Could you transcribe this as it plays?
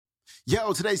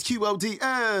Yo, today's QOD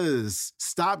is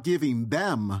stop giving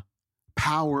them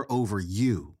power over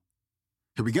you.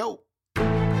 Here we go.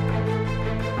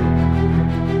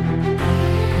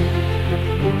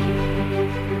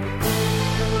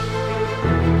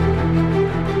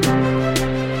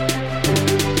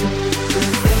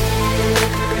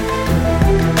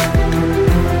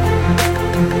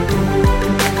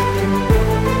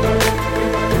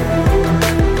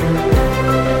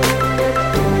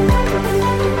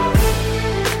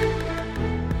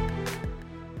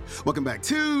 Welcome back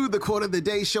to the Quote of the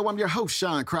Day Show. I'm your host,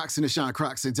 Sean Croxton of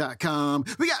SeanCroxton.com.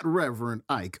 We got Reverend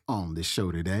Ike on the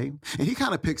show today, and he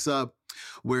kind of picks up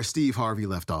where Steve Harvey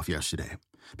left off yesterday,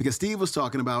 because Steve was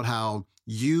talking about how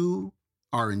you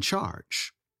are in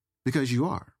charge, because you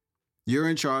are. You're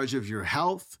in charge of your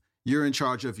health. You're in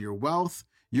charge of your wealth.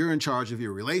 You're in charge of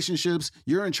your relationships.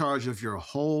 You're in charge of your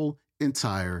whole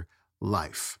entire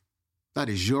life. That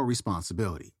is your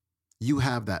responsibility. You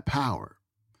have that power.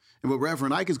 And what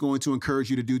Reverend Ike is going to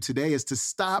encourage you to do today is to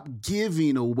stop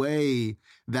giving away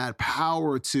that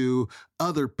power to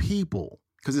other people,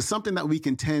 because it's something that we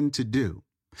can tend to do.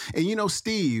 And you know,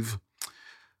 Steve, a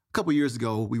couple years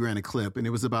ago, we ran a clip, and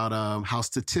it was about how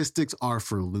statistics are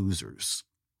for losers.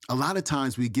 A lot of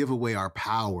times we give away our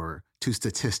power to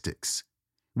statistics.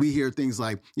 We hear things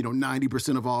like,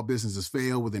 90% of all businesses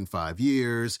fail within 5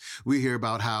 years. We hear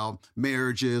about how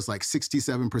marriages, like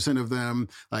 67% of them,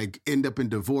 end up in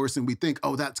divorce. And we think,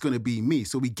 oh, that's going to be me.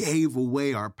 So we gave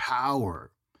away our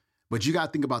power. But you got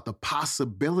to think about the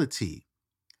possibility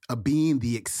of being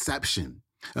the exception,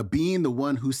 of being the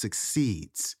one who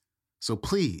succeeds. So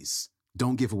please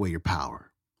don't give away your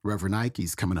power. Reverend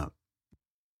Ike's coming up.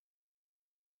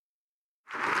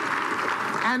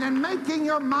 And in making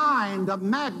your mind a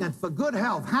magnet for good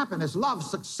health, happiness, love,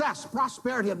 success,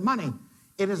 prosperity, and money,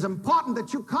 it is important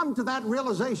that you come to that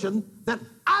realization that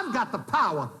I've got the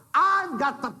power. I've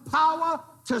got the power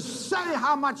to say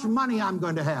how much money I'm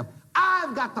going to have.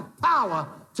 I've got the power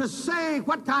to say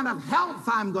what kind of health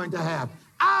I'm going to have.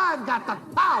 I've got the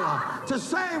power to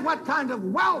say what kind of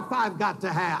wealth I'm going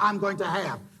to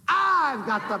have. I've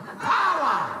got the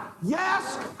power.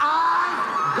 Yes,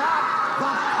 I've got the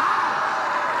power.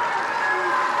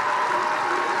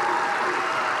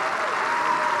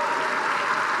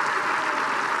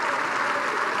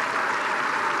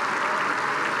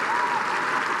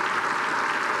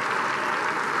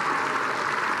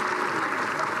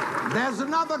 There's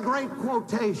another great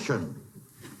quotation.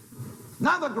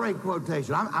 I'm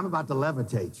about to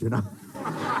levitate,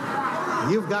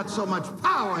 You've got so much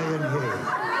power in here.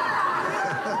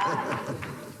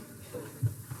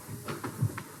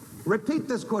 Repeat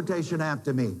this quotation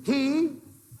after me. He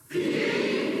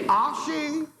or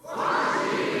she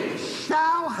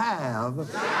shall have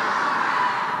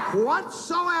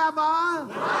whatsoever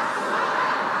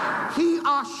he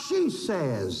or she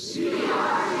says.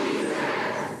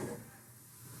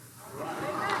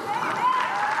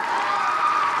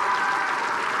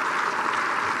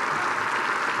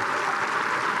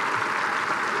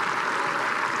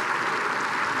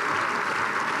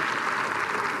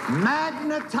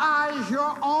 Magnetize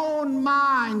your own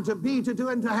mind to be, to do,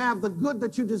 and to have the good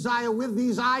that you desire with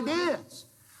these ideas.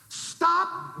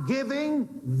 Stop giving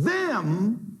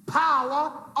them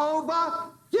power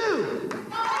over you.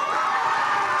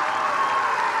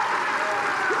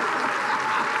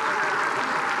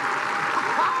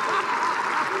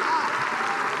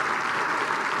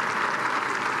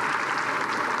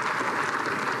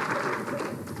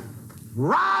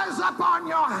 Rise up on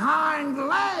your hind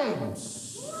legs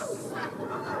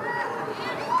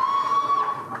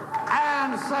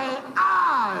and say,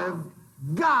 I've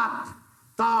got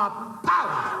the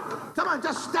power. Come on,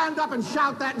 just stand up and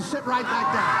shout that and sit right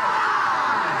back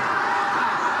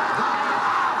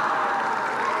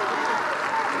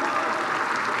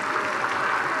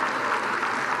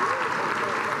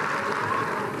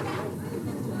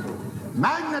down.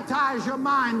 Magnetize your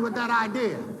mind with that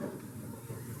idea.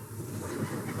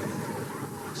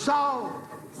 So,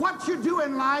 what you do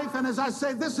in life, and as I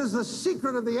say, this is the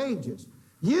secret of the ages,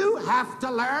 you have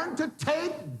to learn to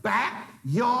take back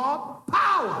your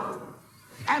power.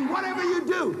 And whatever you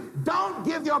do, don't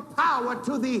give your power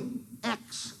to the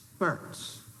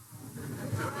experts.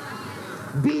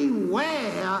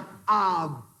 Beware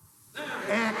of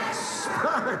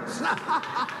experts.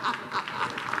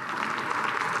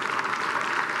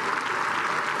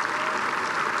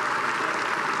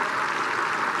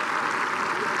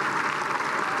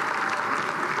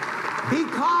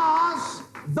 Because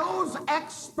those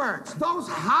experts, those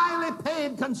highly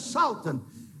paid consultants,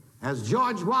 as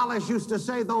George Wallace used to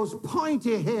say, those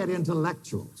pointy-head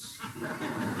intellectuals,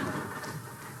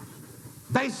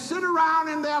 They sit around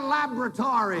in their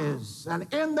laboratories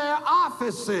and in their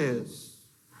offices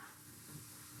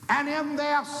and in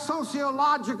their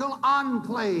sociological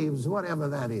enclaves, whatever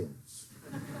that is.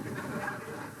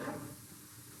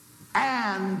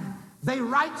 And they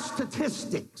write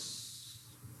statistics.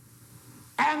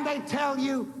 And they tell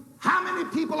you how many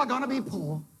people are going to be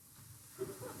poor,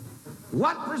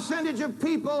 what percentage of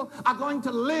people are going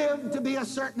to live to be a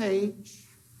certain age,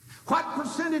 what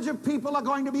percentage of people are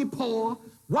going to be poor,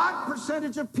 what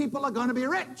percentage of people are going to be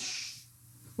rich.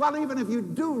 Well, even if you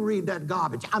do read that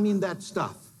garbage, I mean that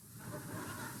stuff,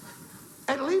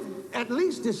 at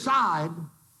least decide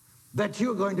that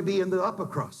you're going to be in the upper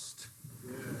crust.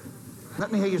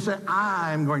 Let me hear you say,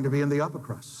 I'm going to be in the upper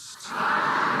crust.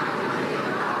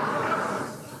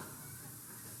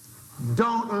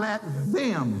 Don't let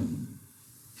them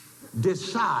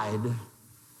decide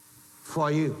for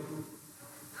you.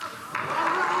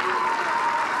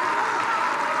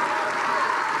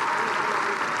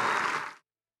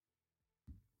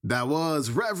 That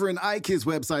was Reverend Ike. His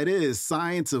website is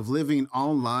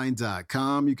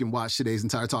scienceoflivingonline.com. You can watch today's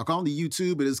entire talk on the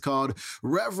YouTube. It is called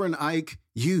Reverend Ike,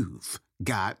 You've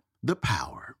Got the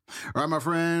Power. All right, my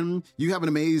friend, you have an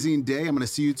amazing day. I'm going to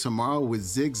see you tomorrow with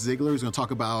Zig Ziglar. He's going to talk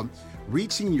about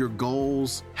reaching your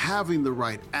goals, having the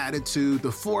right attitude, the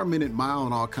 4-minute mile,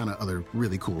 and all kind of other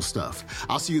really cool stuff.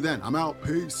 I'll see you then. I'm out.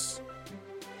 Peace.